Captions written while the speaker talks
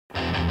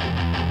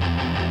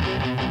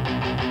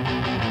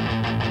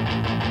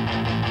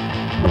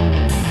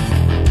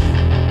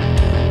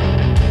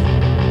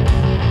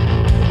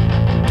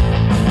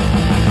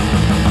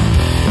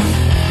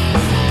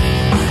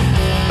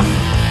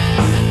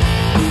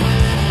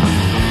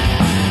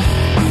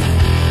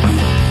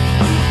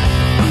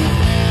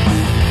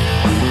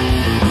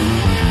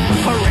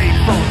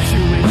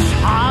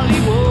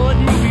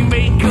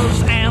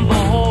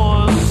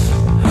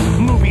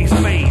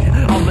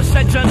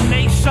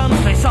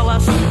They sell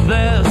us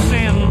their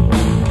sin.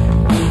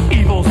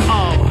 Evils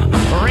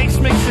of race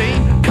mixing,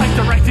 kike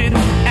directed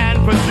and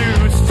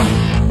produced.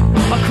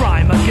 A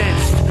crime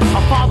against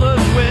a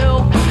father's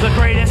will, the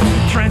greatest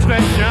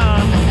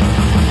transgression.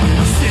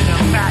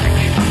 Cinematic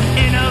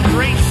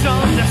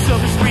integration, the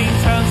silver screen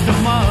turns to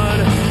mud.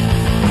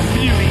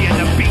 Beauty and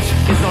the Beast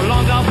is no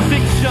longer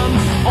fiction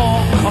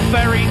or a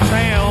fairy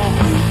tale.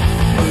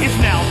 It's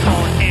now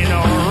called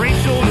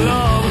interacial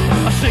love,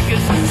 a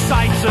sickest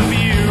sights of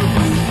you.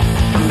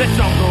 The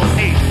jungle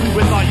ate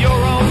with a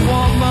Euro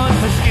woman,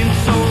 her skin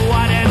so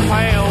white and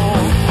pale.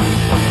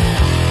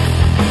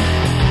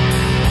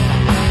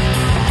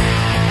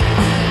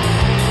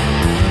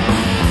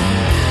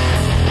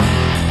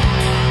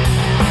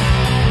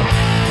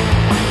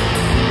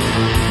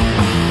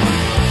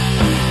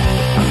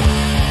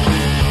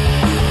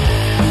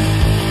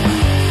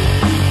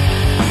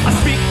 I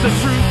speak the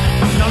truth,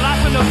 no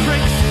lies and no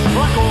tricks,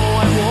 like oil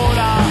and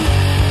water.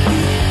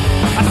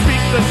 I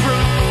speak the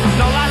truth,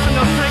 no lies and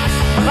no tricks,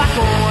 like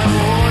oil and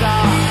water.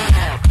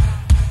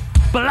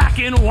 Black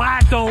and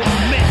white don't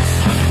mix.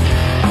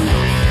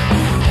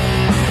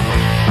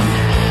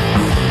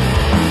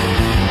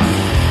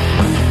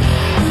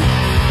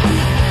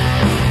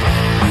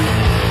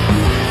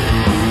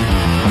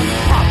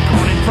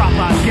 Popcorn and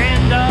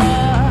propaganda,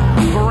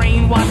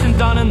 brainwashing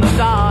done in the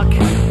dark.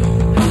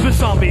 The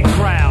zombie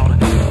crowd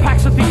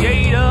packs a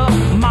theater,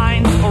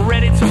 mind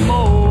ready to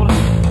mold.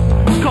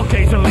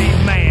 Caucasian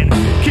lead man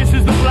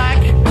kisses the black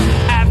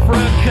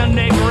African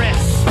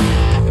negress.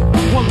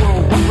 One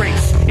world, one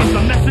race is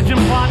the message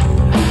and plot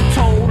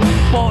told,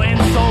 bought and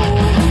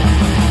sold.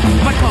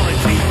 My color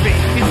TV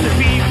is the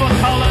V for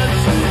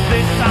colors.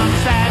 This I'm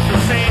sad to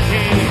say.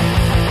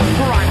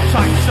 Prime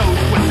time shows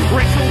with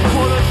racial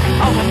quotas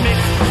of a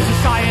mixed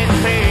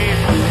society.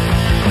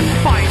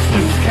 Vice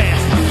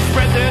newscast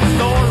spread their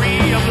story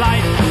of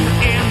life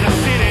in the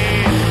city.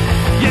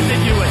 Yet the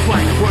U.S.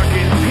 white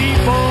working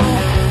people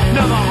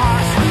know the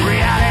harsh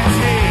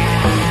reality.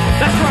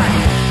 That's right.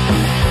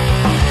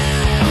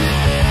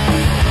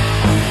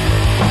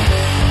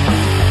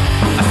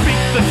 I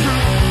speak the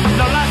truth,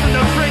 no lies and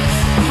no tricks,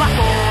 like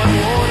oil and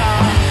water.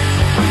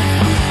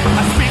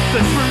 I speak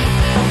the truth,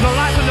 no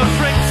lies and no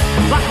tricks,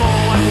 like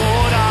oil and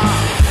water.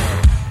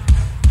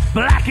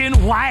 Black and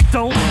white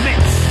don't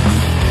mix.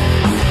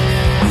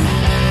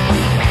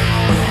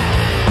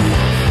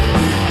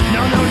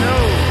 No, no, no.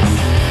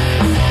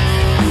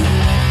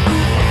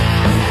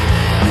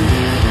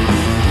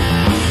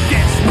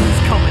 Guess who's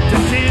coming to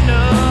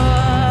dinner?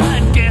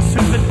 And guess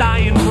who's the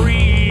dying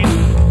breed?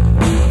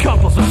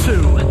 Couples of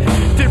two,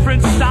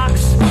 different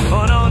stocks,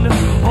 an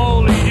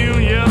unholy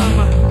union.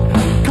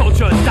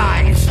 Culture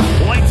dies,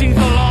 waiting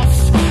for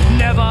loss,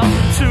 never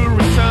to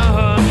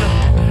return.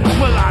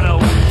 Mulatto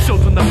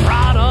children the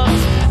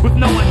product, with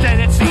no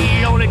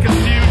identity, only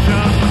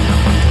confusion.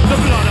 The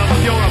blood of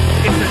Europe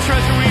is the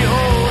treasure we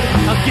hold,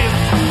 a gift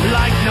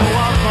like no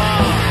other.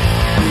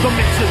 The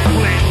mixes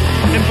blend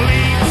and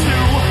bleed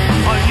too,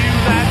 a you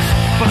that's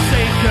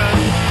forsaken.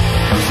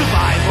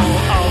 Survival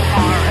of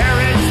our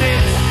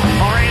heritage,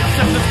 our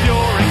ancestors'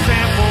 pure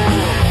example.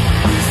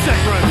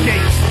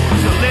 Segregate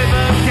to live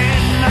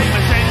again,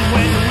 even then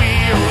when we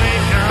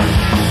awaken.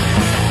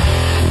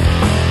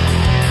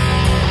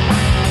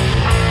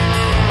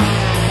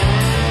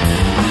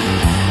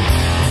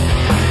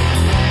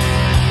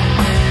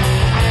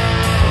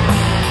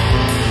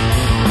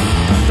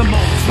 The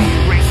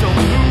multi-racial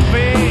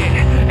movie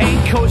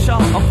ain't kosher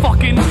or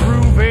fucking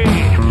groovy.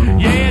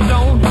 Yeah,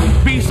 don't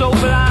be so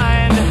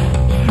blind.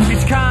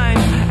 It's kind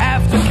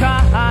after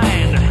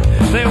kind.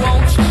 They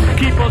won't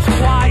keep us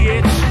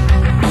quiet.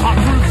 Our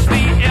fruits,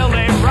 the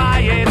LA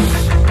riots,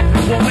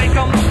 will make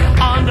them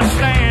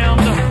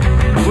understand.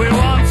 We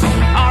want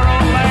our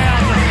own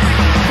land.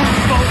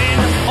 Who's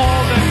voting or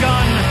the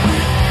gun?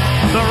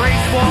 The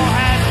race war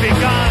has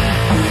begun.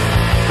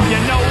 You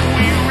know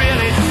we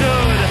really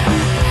should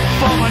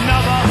form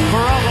another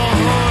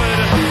brotherhood.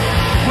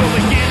 We'll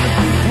begin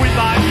with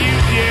our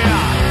youth, yeah.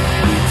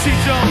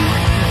 Teach them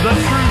the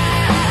truth.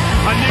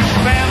 A new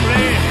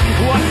family,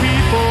 one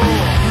people,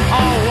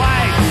 all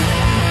white,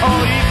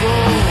 all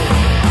equal.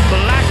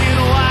 Black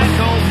and white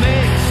don't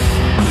mix.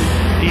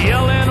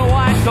 Yellow and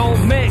white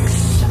don't mix.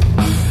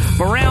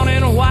 Brown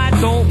and white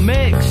don't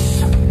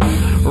mix.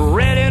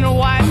 Red and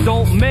white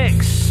don't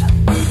mix.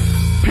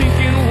 Pink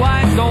and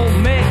white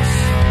don't mix.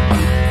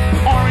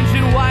 Orange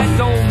and white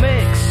don't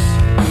mix.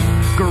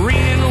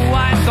 Green and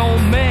white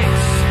don't mix.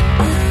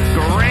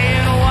 Gray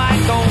and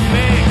white don't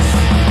mix.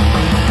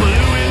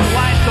 Blue and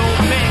white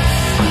don't mix.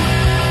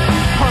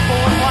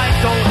 Purple and white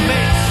don't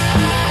mix.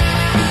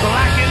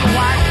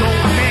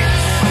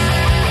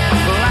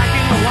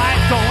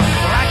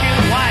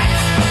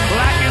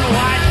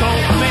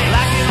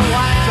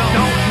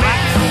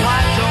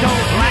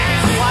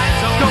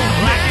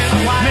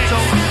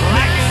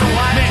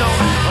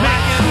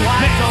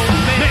 interacial.